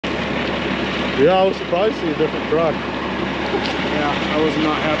Yeah, I was surprised to see a different truck. Yeah, I was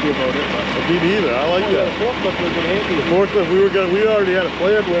not happy about it. But Me neither. I like that. The forklift was gonna hit me. The forklift, we already had a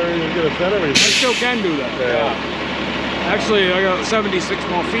plan where he was gonna set everything. I still can do that. Yeah. Actually, I got 76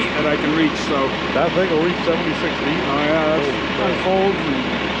 more feet that I can reach, so. That thing will reach 76 feet. Oh yeah, that's unfolds and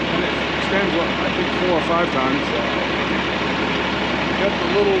it extends, what, I think 4 or 5 times. Got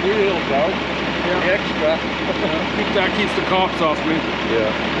the little wheels out. Yeah. The extra. That keeps the cops off me.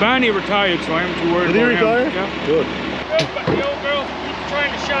 Yeah. Barney retired, so I am too worried Did he about retire? him. Yeah. Good. But the old girl keeps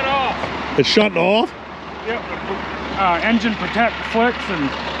trying to shut off. It's shutting off? Yep. Engine protect flicks, and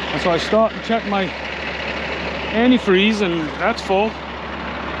so I start and check my antifreeze, and that's full. I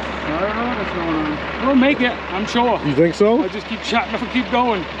don't know what's going on. It'll make it, I'm sure. You think so? I just keep shutting off and keep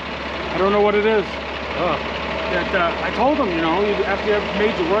going. I don't know what it is. I told them, you know, after you have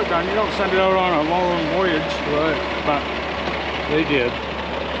major work done, you don't send it out on a long voyage. Right. But They did.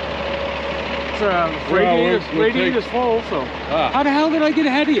 radiator's full, so. How the hell did I get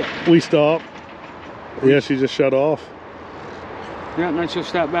ahead of you? We stopped. Yeah, she just shut off. Yeah, and then she'll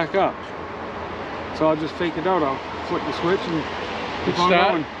start back up. So I'll just fake it out. I'll flip the switch and keep on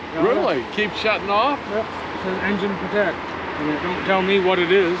going. Yeah, Really? yeah. Keep shutting off? Yep. It says engine protect. And it don't tell me what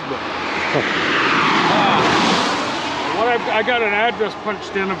it is, but. I got an address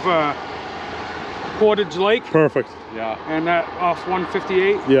punched in of Portage Lake. Perfect. Yeah. And that off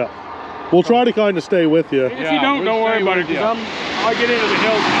 158. Yeah. We'll try to kind of stay with you. If you don't worry about it, because I get into the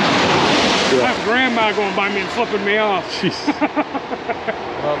hills. Yeah. I have grandma going by me and flipping me off. Jeez.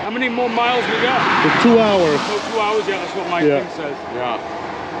 How many more miles we got? For 2 hours. Oh, 2 hours, yeah, that's what my thing says. Yeah.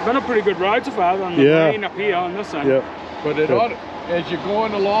 Been a pretty good ride so far on the lane up here on this end. Yeah. But it as you're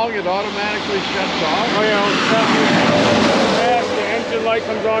going along, it automatically shuts off. Oh yeah, the engine light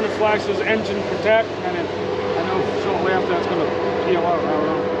comes on and flashes engine protect, and I know shortly after that's going to peel out. I don't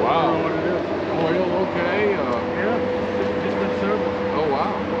know. Wow. I don't know what it is. Oil okay? Yeah, just been serviced. Oh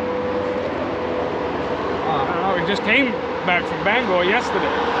wow. I don't know, it just came back from Bangor yesterday.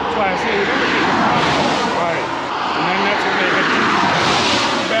 That's why I see it. Right. And then that's when they had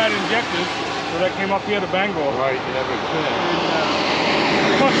two bad injectors, so that came up here to Bangor. Right, you never said.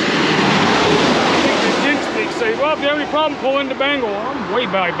 I think the jinx league say, well, if you have any problem, pull into Bangor. I'm way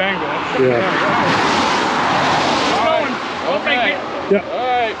by Bangor. Yeah. Keep going. We'll make it. Yeah. All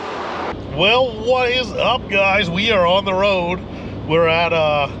right. Well, what is up, guys? We are on the road. We're at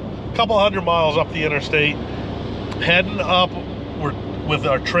a couple hundred miles up the interstate, heading up. We're with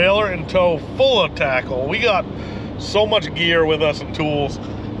our trailer in tow, full of tackle. We got so much gear with us and tools,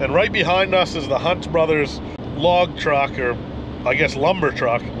 and right behind us is the Hunt Brothers log truck, or I guess lumber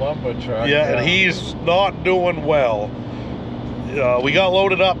truck. Lumber truck. Yeah, and he's not doing well. We got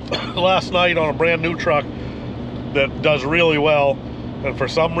loaded up last night on a brand new truck that does really well, and for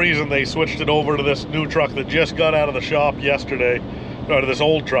some reason they switched it over to this new truck that just got out of the shop yesterday, or to this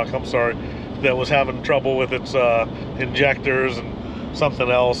old truck, I'm sorry, that was having trouble with its injectors and something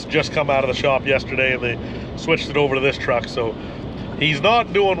else. Just come out of the shop yesterday, and they switched it over to this truck. So he's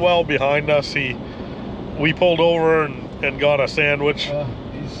not doing well behind us. We pulled over and got a sandwich.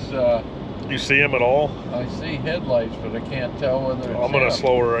 You see him at all? I see headlights, but I can't tell whether it's I'm gonna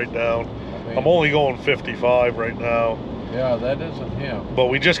slow her right down. I'm only going 55 right now. Yeah, that isn't him. But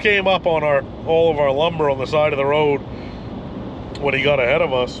we just came up on all of our lumber on the side of the road when he got ahead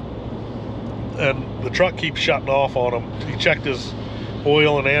of us, and the truck keeps shutting off on him. He checked his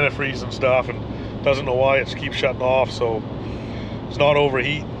oil and antifreeze and stuff, and doesn't know why it keeps shutting off. So it's not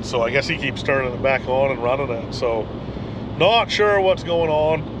overheating. So I guess he keeps turning it back on and running it. So not sure what's going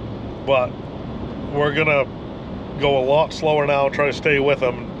on, but we're gonna go a lot slower now. Try to stay with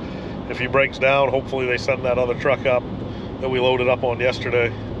him. If he breaks down, hopefully they send that other truck up that we loaded up on yesterday.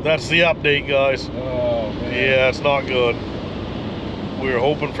 That's the update, guys. Oh, man. Yeah, it's not good. We were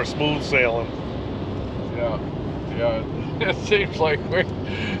hoping for smooth sailing. Yeah. It seems like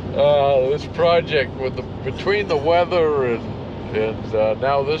this project between the weather and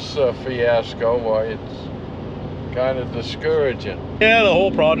now this fiasco, why it's kind of discouraging. Yeah, the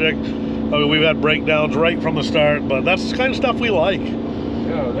whole project. I mean, we've had breakdowns right from the start, but that's the kind of stuff we like.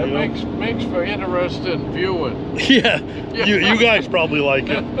 Yeah, that makes for interesting viewing. Yeah, you guys probably like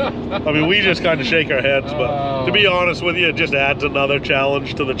it. I mean, we just kind of shake our heads, but to be honest with you, it just adds another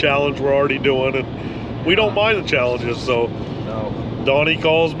challenge to the challenge we're already doing, and we don't mind the challenges. So Donnie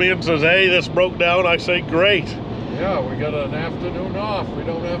calls me and says, hey, this broke down. I say, great. Yeah, we got an afternoon off. We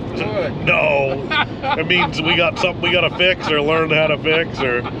don't have to work. No, it means we got something we got to fix, or learn how to fix,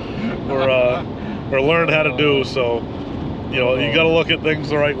 or learn how to do. So, you know, you got to look at things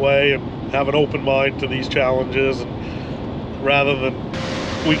the right way and have an open mind to these challenges, and rather than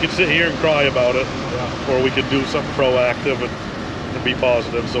we could sit here and cry about it, Yeah. or we could do something proactive and be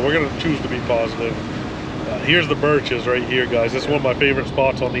positive. So we're gonna choose to be positive. Here's the Birches right here, guys. This is one of my favorite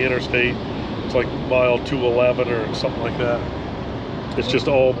spots on the interstate. It's like mile 211 or something like that. It's just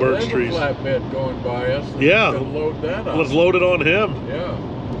all birch There's trees. a flatbed going by us. Yeah. We can load that up. Let's load it on him. Yeah.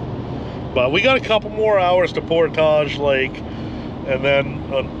 But we got a couple more hours to Portage Lake, and then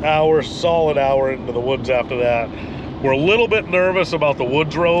an hour, solid hour into the woods after that. We're a little bit nervous about the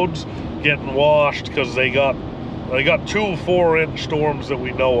woods roads getting washed because they got 2 4-inch storms that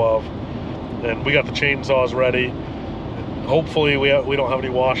we know of, and we got the chainsaws ready. Hopefully we don't have any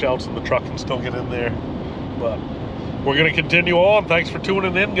washouts and the truck can still get in there. But we're going to continue on. Thanks for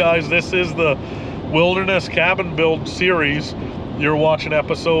tuning in, guys. This is the Wilderness Cabin Build series. You're watching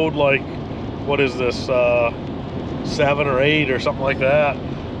episode, like, what is this, 7 or 8 or something like that.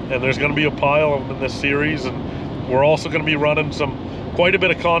 And there's going to be a pile of them in this series. And we're also going to be running quite a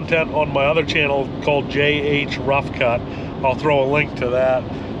bit of content on my other channel called JH Rough Cut. I'll throw a link to that,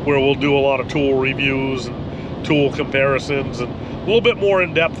 where we'll do a lot of tool reviews and tool comparisons and a little bit more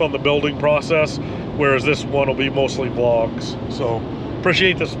in depth on the building process, whereas this one will be mostly vlogs. So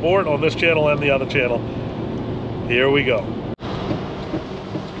appreciate the support on this channel and the other channel. Here we go.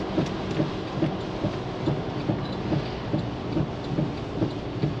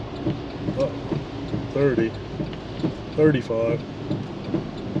 Oh, 30, 35,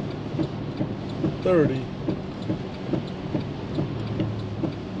 30.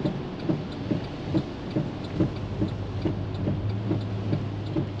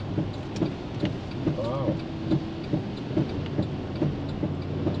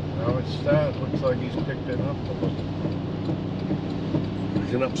 Looks like he's picked it up a little.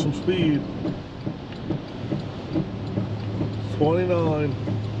 Picking up some speed. 29.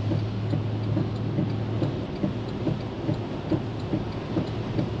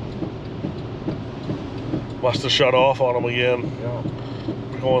 Must have shut off on him again. Yeah.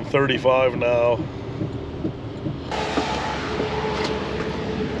 We're going 35 now.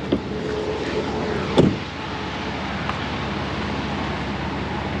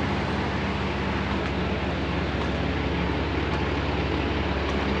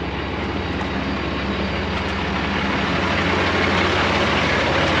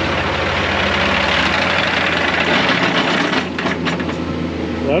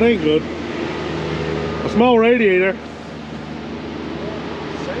 That ain't good. I smell radiator.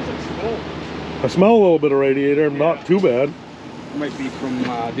 Says it's full. I smell a little bit of radiator. Not too bad. It might be from the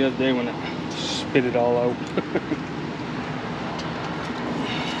other day when it spit it all out.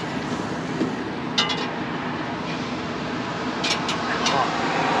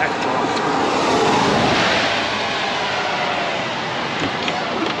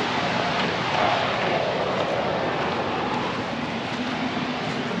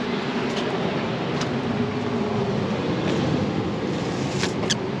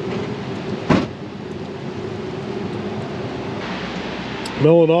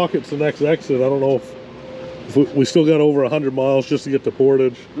 Millinocket's the next exit. I don't know if we still got over 100 miles just to get to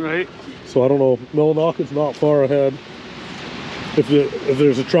Portage. Right. So I don't know. Millinocket's not far ahead. If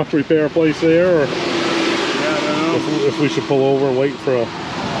there's a truck repair place there, or Yeah, I don't know. if we should pull over and wait for a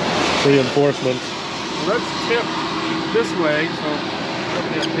reinforcements. Well, that's tipped this way, so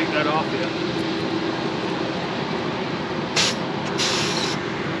hopefully I'll take that off yet.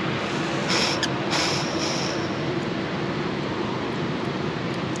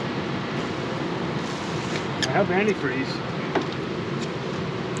 I have antifreeze.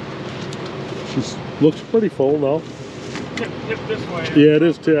 She looks pretty full now. Tip this way. Yeah, it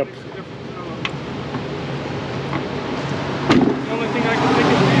is tipped. The only thing I can think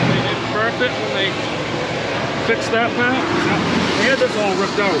of, man, they didn't perf it when they fixed that part. They had this all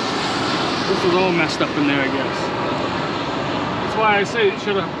ripped out. This was all messed up in there, I guess. That's why I say it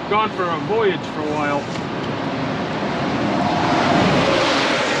should have gone for a voyage for a while.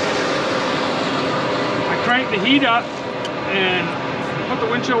 I cranked the heat up and put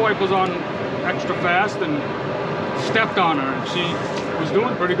the windshield wipers on extra fast and stepped on her, and she was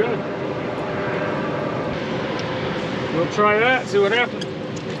doing pretty good. We'll try that, see what happens.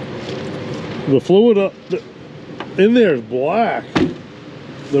 The fluid in there is black.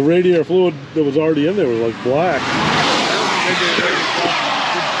 The radiator fluid that was already in there was like black.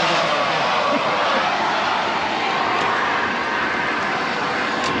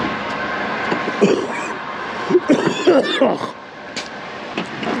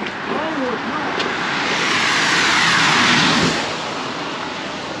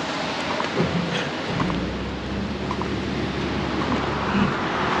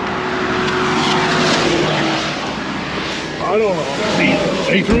 I don't know.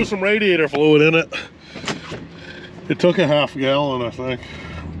 He threw some radiator fluid in it. It took a half gallon, I think.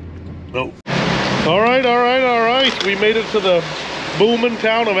 Nope. All right. We made it to the booming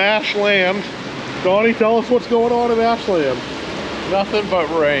town of Ashland. Donnie, tell us what's going on in Ashland. Nothing but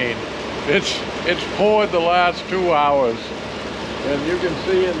rain. It's poured the last 2 hours, and you can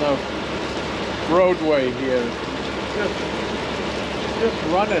see in the roadway here, just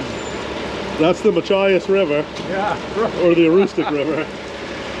running. That's the Machias River. Yeah. Or the Aroostook River.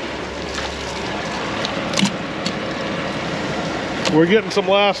 We're getting some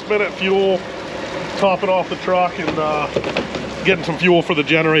last minute fuel, topping off the truck, and getting some fuel for the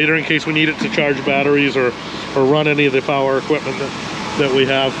generator in case we need it to charge batteries or run any of the power equipment that we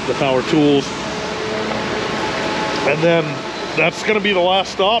have, the power tools. And then that's going to be the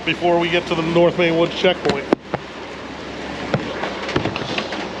last stop before we get to the North Main Woods checkpoint.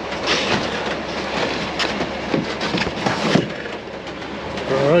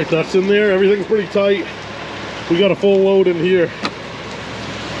 All right, that's in there. Everything's pretty tight. We got a full load in here.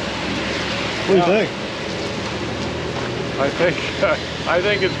 What do you think? I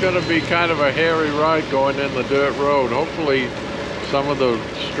think it's going to be kind of a hairy ride going in the dirt road. Hopefully some of the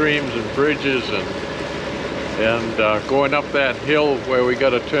streams and bridges and going up that hill where we got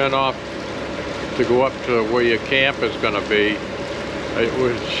to turn off to go up to where your camp is going to be.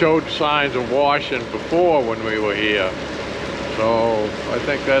 It showed signs of washing before when we were here. So I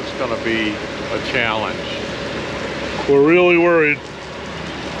think that's going to be a challenge. We're really worried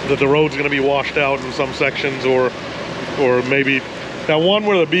that the road's going to be washed out in some sections, or maybe that one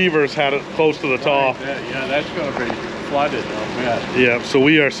where the beavers had it close to the top. Right, yeah, that's going to be flooded, I'll bet. Yeah, so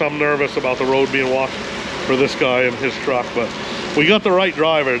we are some nervous about the road being washed for this guy and his truck, but we got the right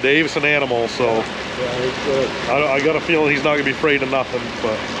driver. Dave's an animal, so yeah, he's good. I got a feeling he's not going to be afraid of nothing.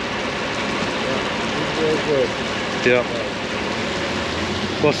 But yeah, he's real good. Yeah.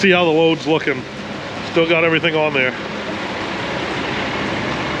 Let's see how the load's looking. Still got everything on there.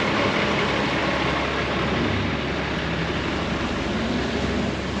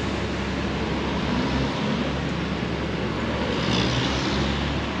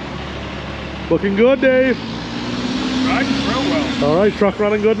 Looking good, Dave. Riding real well. All right, truck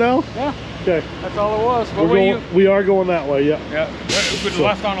running good now? Yeah. Okay. That's all it was. What were you? We are going that way, yeah. Yeah. With So,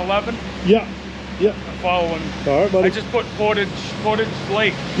 left on 11? Yeah. Yeah. I'm following. All right, buddy. I just put Portage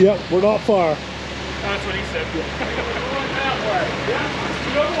Lake. Yeah, we're not far. That's what he said. We're going that way. Yeah.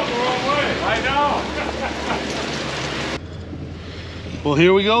 You're going the wrong way. I know. Well,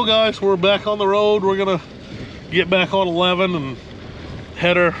 here we go, guys. We're back on the road. We're gonna get back on 11 and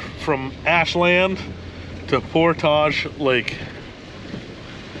head her from Ashland to Portage Lake.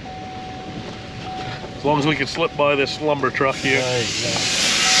 As long as we can slip by this lumber truck here.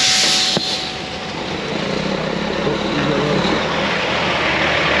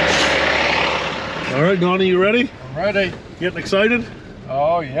 All right, Donnie, you ready? I'm ready. Getting excited?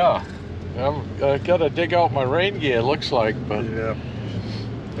 Oh yeah. I gotta dig out my rain gear, looks like, but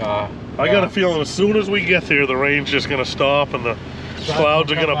Yeah. I got a feeling as soon as we get there, the rain's just gonna stop and the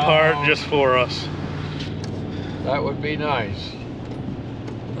clouds are gonna part just for us. that would be nice.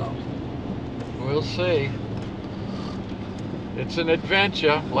 We'll see. It's an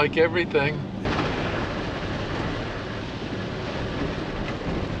adventure, like everything.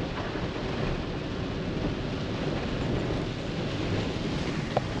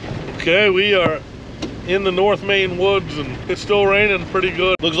 Okay, we are in the North Main Woods and it's still raining pretty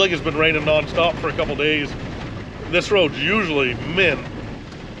good. Looks like it's been raining non-stop for a couple days. This road's usually mint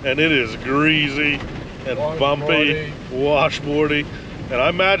and it is greasy and bumpy, washboardy, and I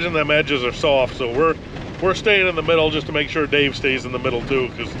imagine them edges are soft, so we're staying in the middle just to make sure Dave stays in the middle too,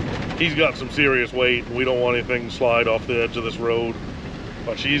 because he's got some serious weight and we don't want anything to slide off the edge of this road.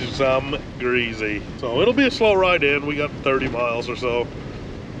 But she's some greasy. So it'll be a slow ride in. We got 30 miles or so.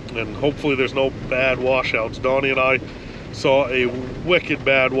 And hopefully there's no bad washouts. Donnie and I saw a wicked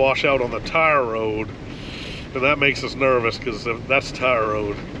bad washout on the tire road, and that makes us nervous because that's tire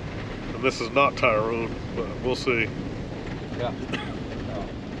road and this is not tire road, but we'll see. Yeah.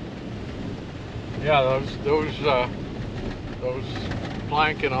 Yeah, those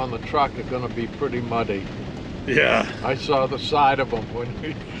planking on the truck are going to be pretty muddy. Yeah. I saw the side of them when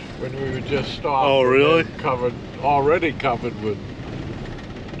we were just stopped. Oh, really? Already covered with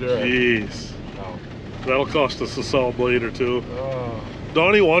dirt. Jeez. Oh. That'll cost us a saw blade or two. Oh.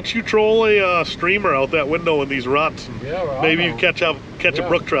 Donnie, why don't you troll a streamer out that window in these ruts? And Yeah, well, maybe you catch a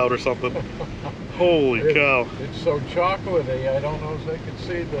brook trout or something. Holy cow. It's so chocolatey, I don't know if they can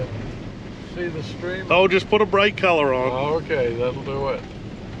see the stream. Oh, just put a bright color on. Oh, okay, that'll do it.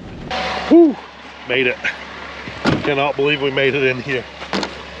 Whew. Made it. Cannot believe we made it in here.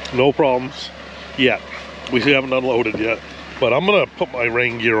 No problems yet. We haven't unloaded yet. But I'm gonna put my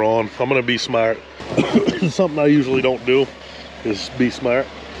rain gear on. I'm gonna be smart. Something I usually don't do is be smart.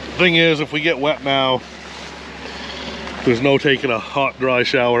 Thing is, if we get wet now, there's no taking a hot, dry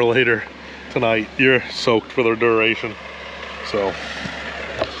shower later tonight. You're soaked for the duration. So,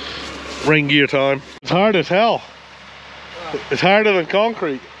 rain gear time. It's hard as hell. It's harder than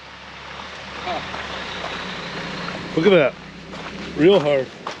concrete. Look at that. Real hard.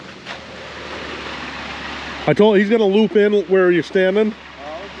 I told he's gonna loop in where you're standing.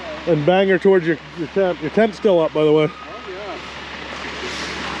 Oh, okay. And bang her towards your tent. Your tent's still up, by the way. Oh yeah.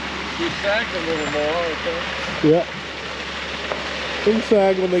 Keep sag a little more, okay? Yeah. Things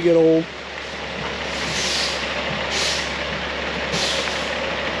sag when they get old.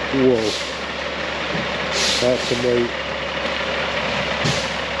 Whoa. That's some weight.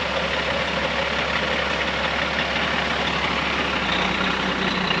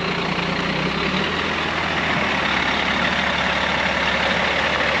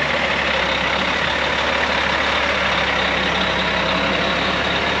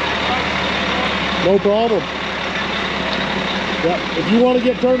 No problem. Yeah, if you want to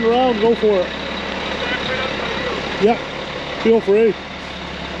get turned around, go for it. Yeah, feel free.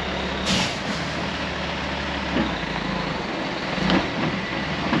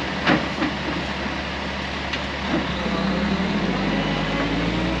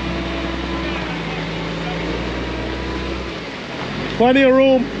 Plenty of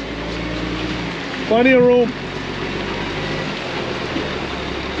room. Plenty of room.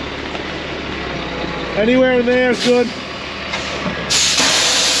 Anywhere in there is good.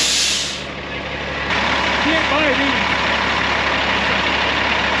 Can't buy these.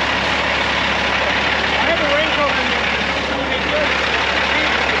 I have a raincoat in there.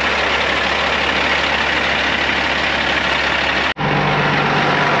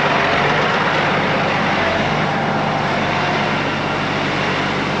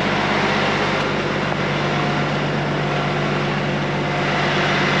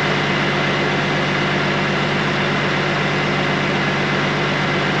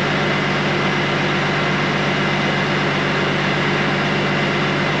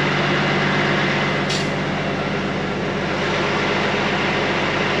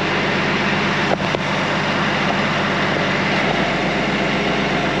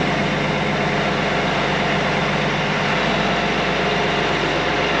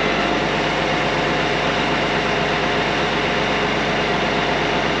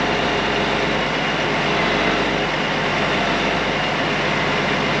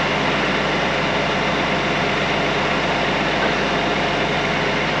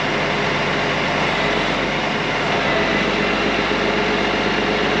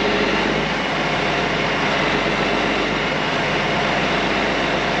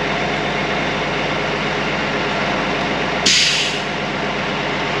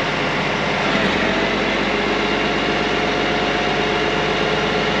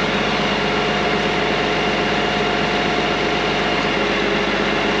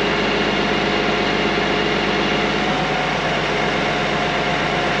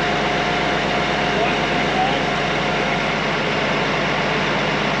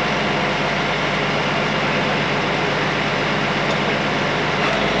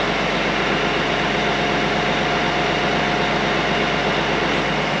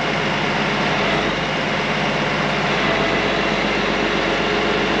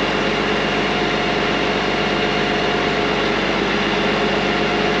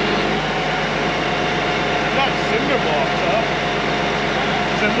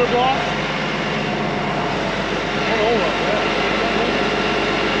 Cinder block? I don't know about that.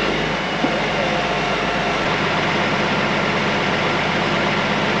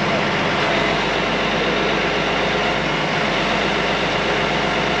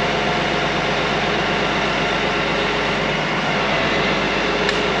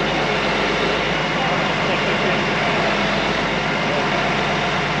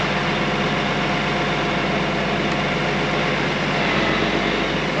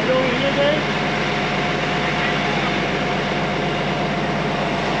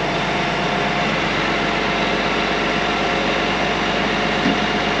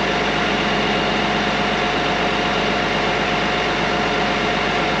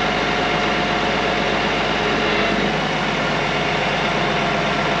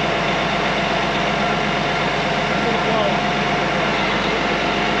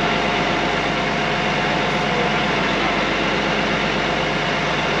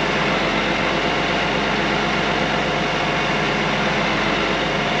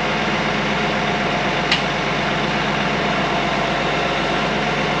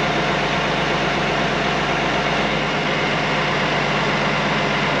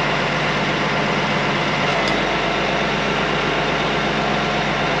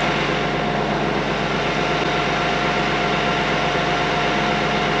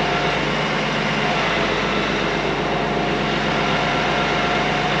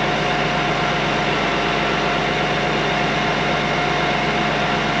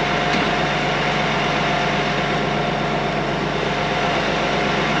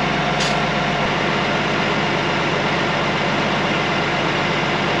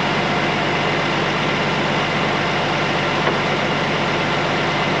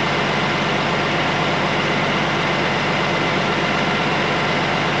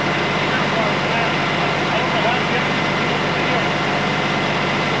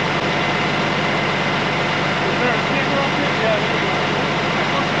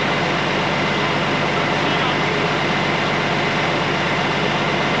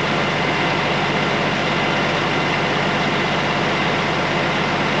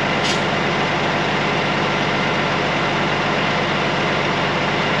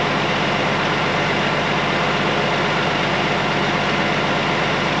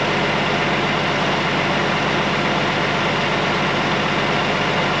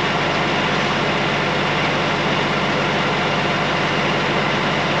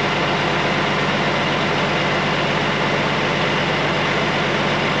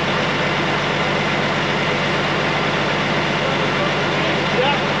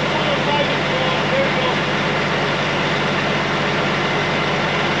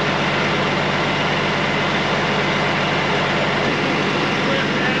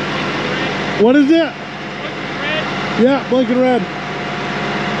 What is it? Red. Yeah, blinking red.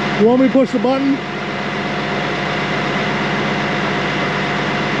 You want me to push the button?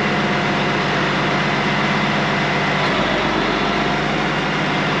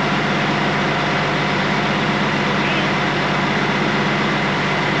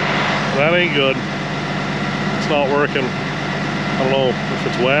 That ain't good. It's not working. I don't know if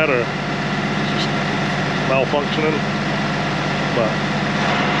it's wet or just malfunctioning, but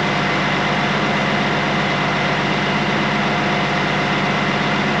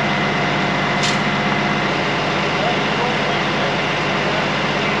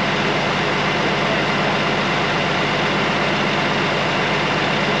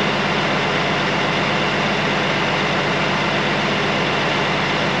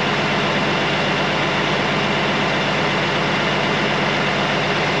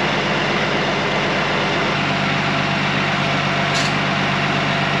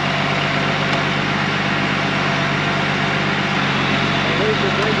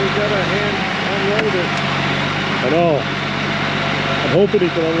I know. I'm hoping he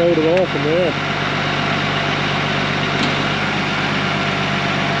can unload it all from there.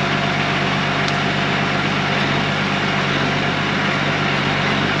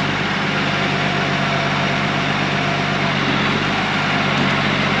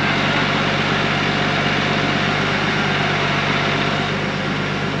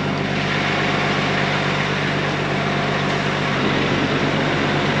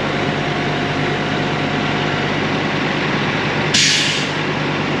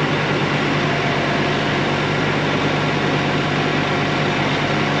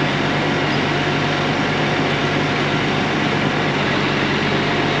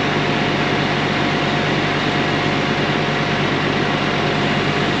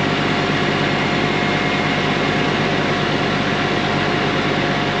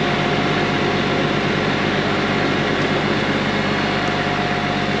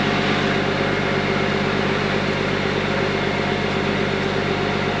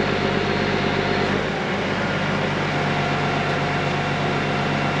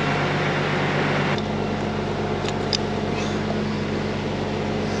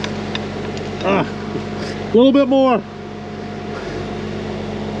 A little bit more.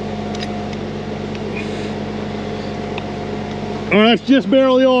 All right, that's just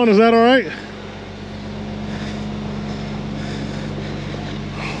barely on. Is that all right?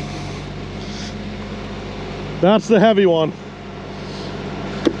 That's the heavy one.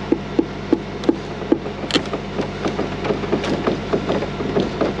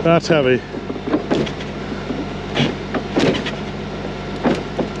 That's heavy.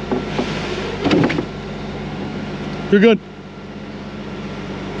 You're good.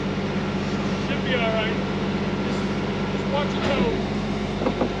 Should be all right. Just watch your toes.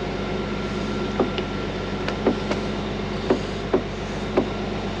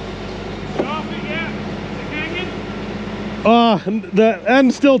 Is it off it yet? Is it hanging? The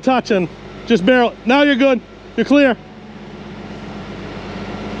end's still touching. Just barely. Now you're good. You're clear.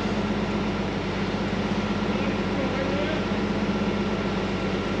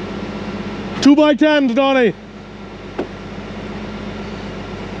 Two by 10s, Donnie.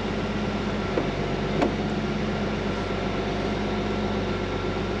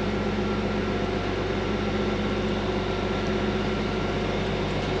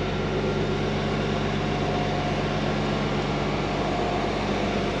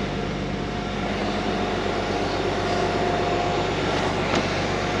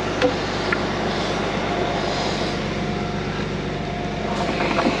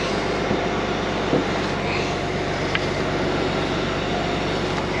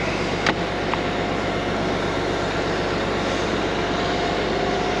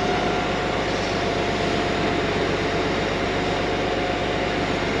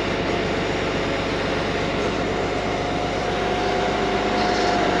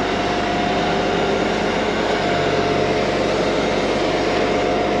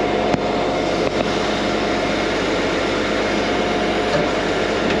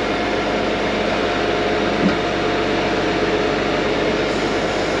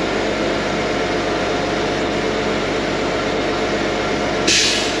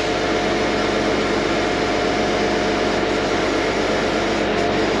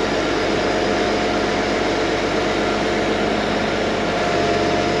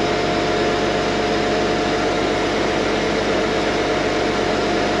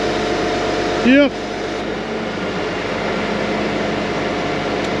 Yep.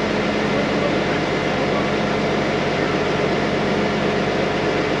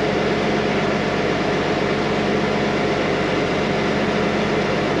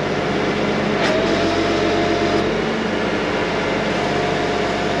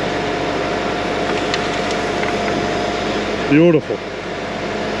 Beautiful.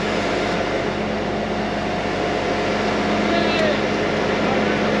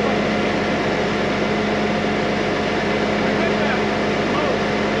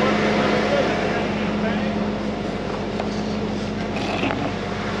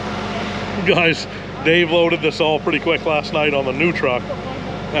 Guys, Dave loaded this all pretty quick last night on the new truck,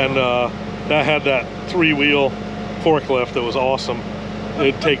 and that had that 3-wheel forklift. It was awesome.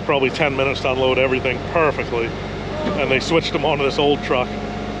 It'd take probably 10 minutes to unload everything perfectly, and they switched them onto this old truck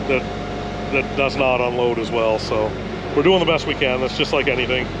that does not unload as well. So we're doing the best we can. That's just like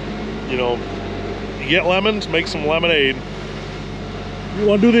anything, you know. You get lemons, make some lemonade. You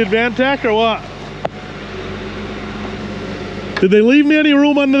want to do the Advantech or what? Did they leave me any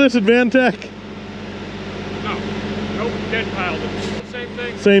room under this Advantech? No. Nope, dead piled it. Same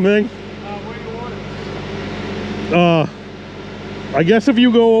thing. Same thing? Where do you want it? I guess if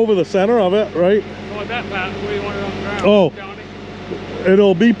you go over the center of it, right? Oh, that part, where you want it on the ground? Oh. Down it?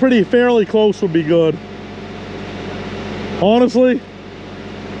 It'll be fairly close would be good. Honestly,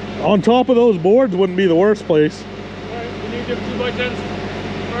 on top of those boards wouldn't be the worst place. Alright, you need to do 2x10s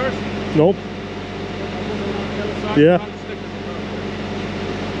first? Nope. Yeah.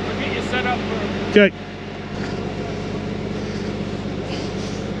 I'll get you set up for... Okay.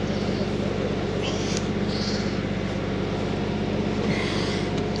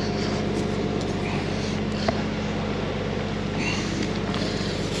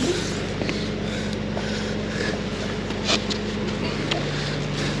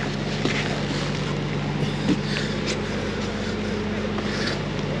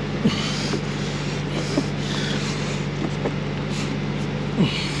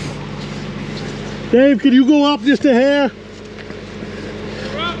 Dave, could you go up just a hair?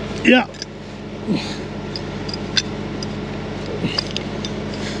 Yeah.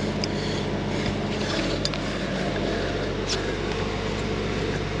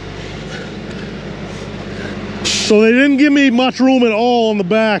 So they didn't give me much room at all on the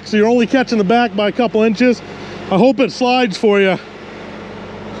back, so you're only catching the back by a couple inches. I hope it slides for you.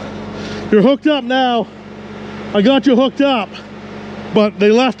 You're hooked up now. I got you hooked up, but they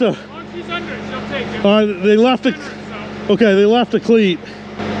left a... She's under it, she'll take it. they left a... Okay, they left a cleat.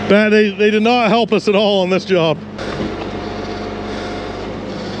 They did not help us at all on this job.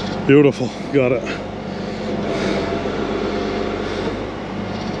 Beautiful, got it.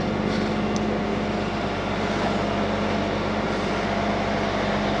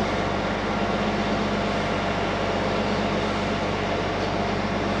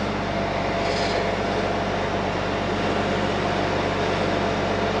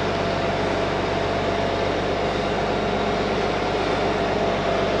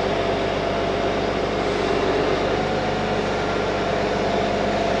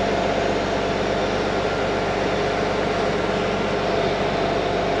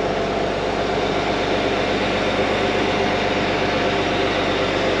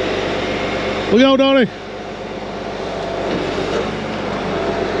 Look out, Donnie.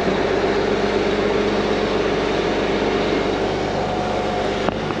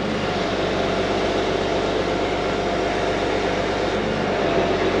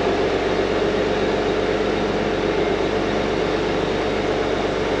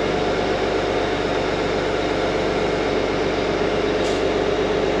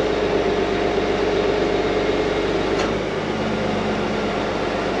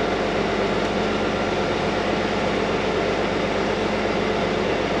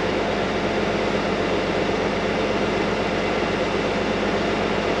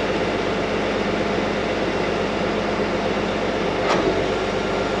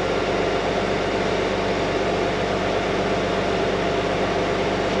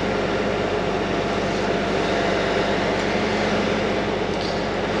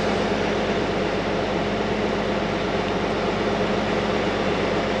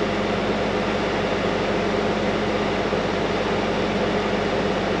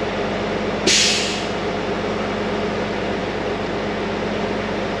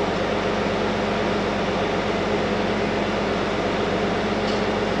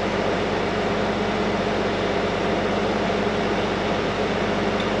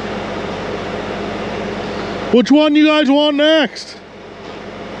 Which one you guys want next?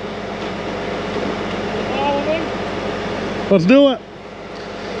 All of them? Let's do it.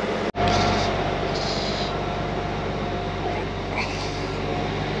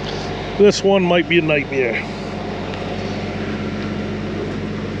 This one might be a nightmare.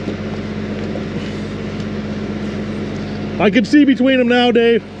 I can see between them now,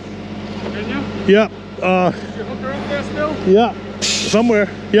 Dave. Can you? Yeah. Is your hooker up there still? Yeah. Somewhere.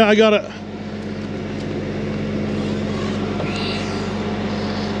 Yeah, I got it.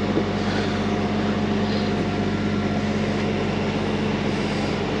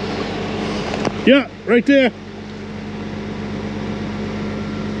 Yeah, right there.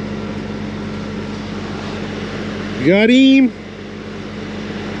 Got him.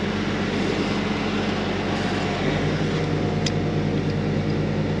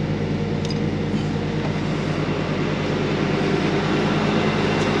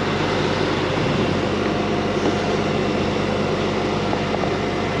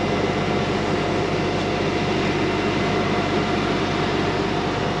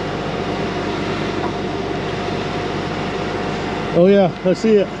 Oh yeah, I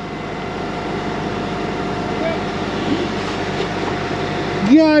see it.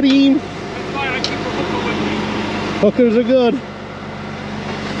 Got him. That's why I keep a hooker with me. Hookers are good.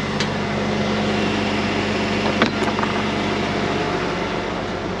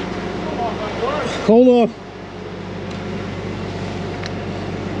 Oh my word. Hold on.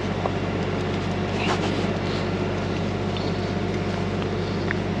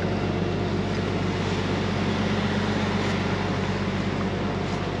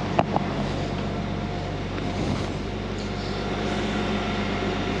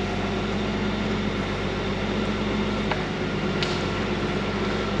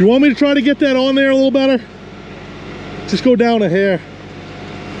 You want me to try to get that on there a little better? Just go down a hair.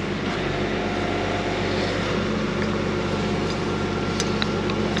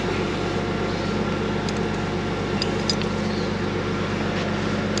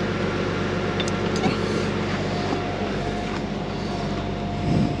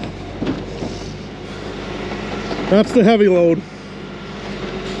 That's the heavy load.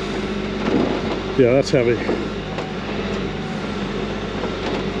 Yeah, that's heavy.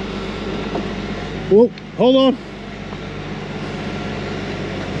 Whoa, hold on.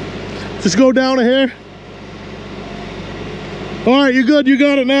 Just go down a hair. All right, you're good, you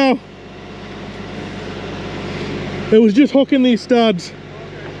got it now. It was just hooking these studs.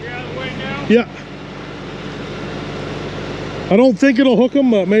 Okay, you out of the way now? Yeah. I don't think it'll hook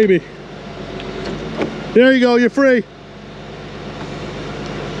them, but maybe. There you go, you're free.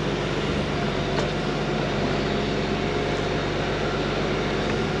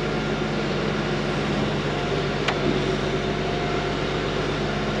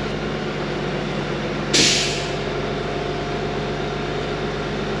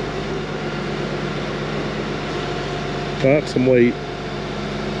 That's some weight.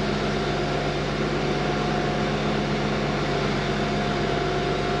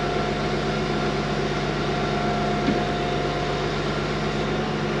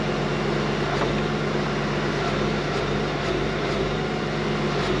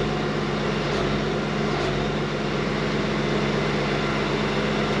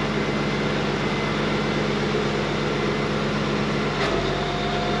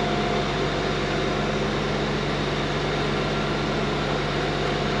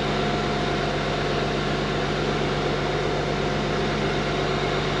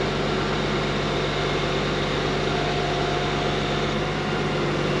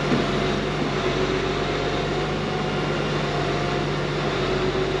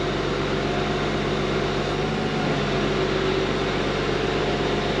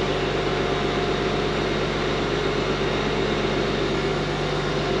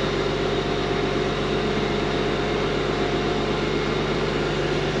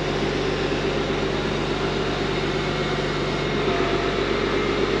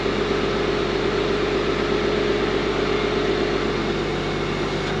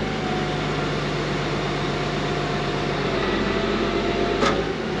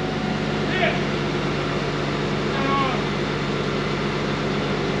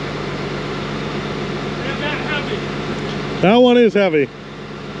 That one is heavy.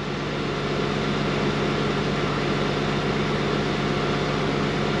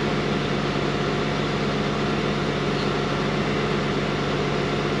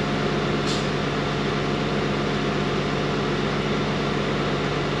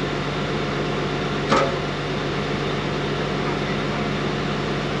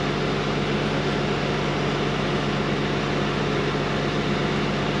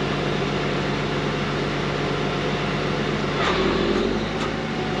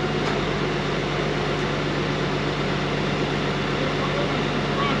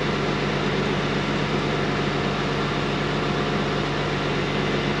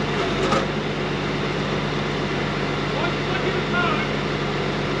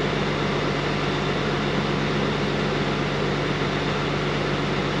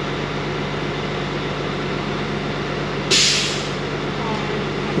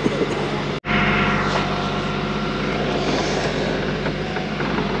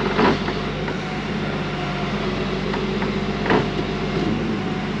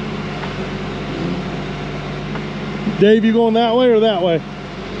 Dave, you going that way or that way?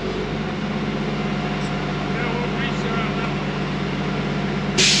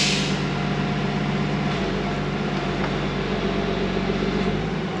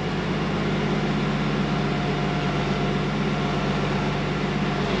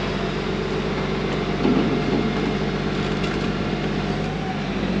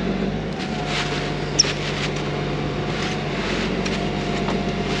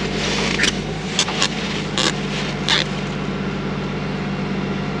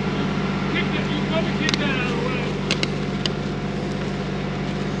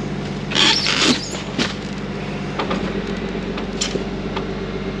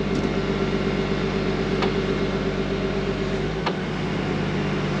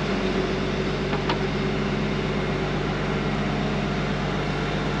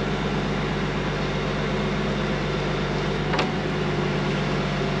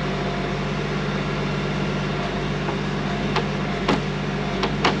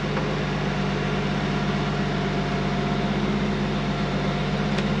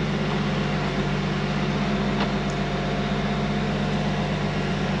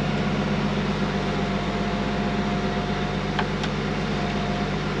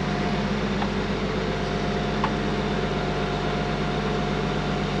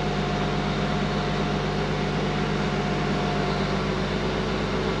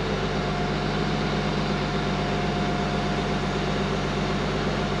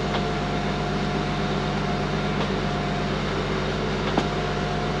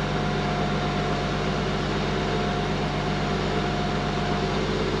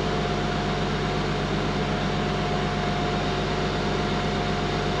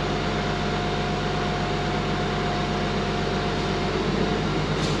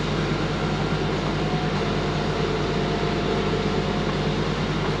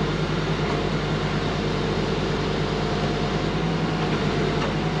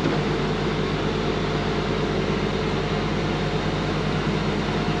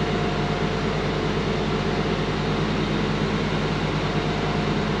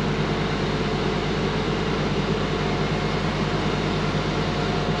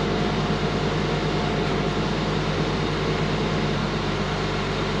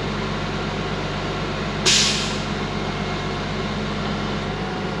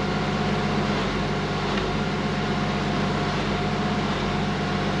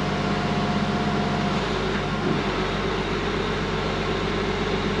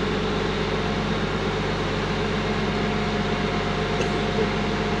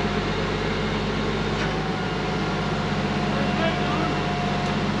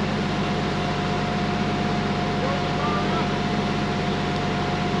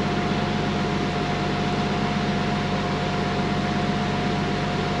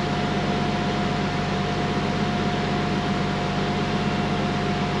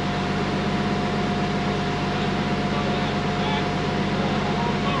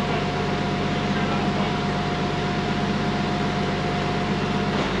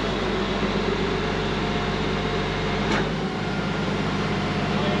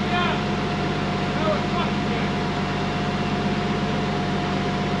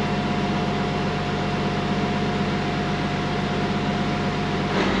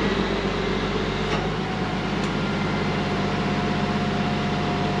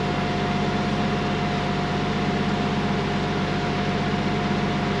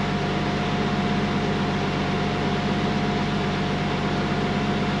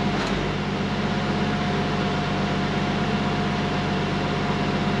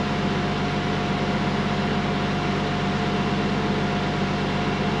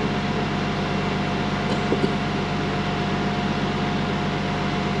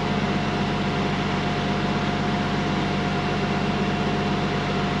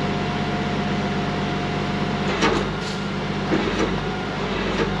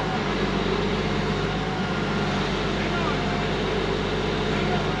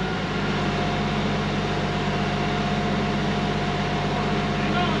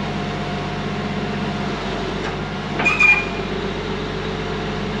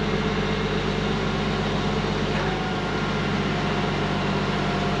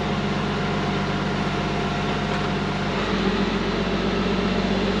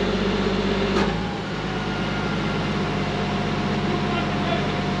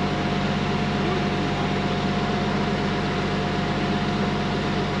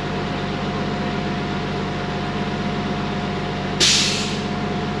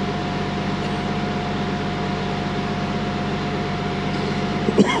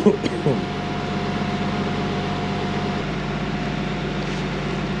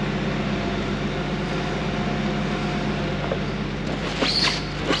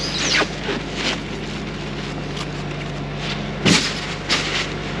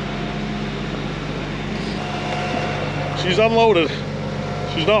 she's unloaded.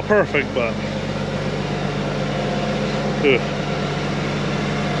 She's not perfect, but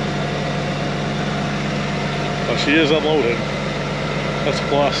well, she is unloaded. That's a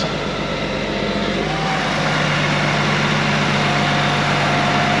plus.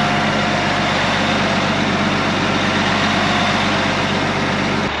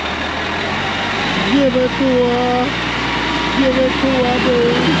 Give it to her. Give it to her,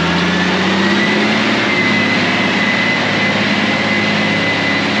 baby.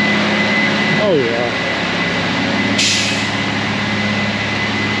 Oh yeah.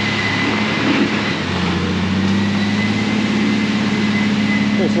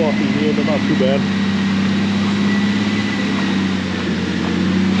 A little sloppy here, but not too bad.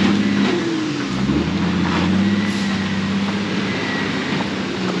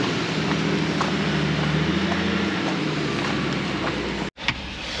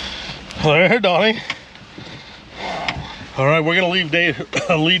 There, Donnie. All right, we're gonna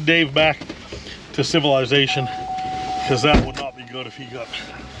lead Dave back to civilization, because that would not be good if he got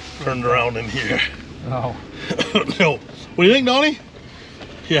turned around in here. No. No. What do you think, Donnie?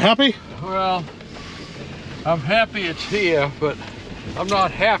 You happy? Well, I'm happy it's here, but I'm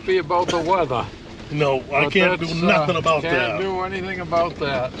not happy about the weather. No, I But can't do that's, nothing about can't that. do anything about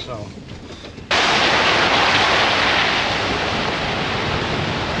that, so.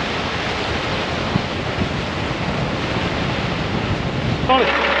 Donnie.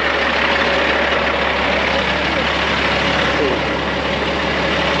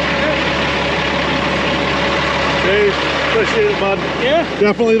 Dave, appreciate it, bud. Yeah?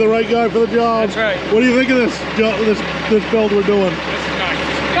 Definitely the right guy for the job. That's right. What do you think of this build we're doing? This is nice.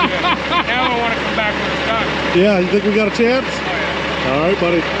 Now I want to come back when it's done. Yeah, you think we got a chance? Oh, yeah. All right,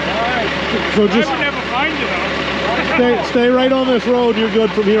 buddy. All right. So just I would never find you, though. stay right on this road. You're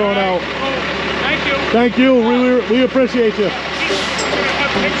good from here on All out. right. Well, thank you. Thank you. We appreciate you.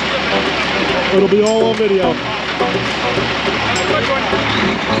 It'll be all on video. Have a good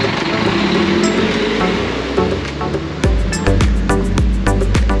one.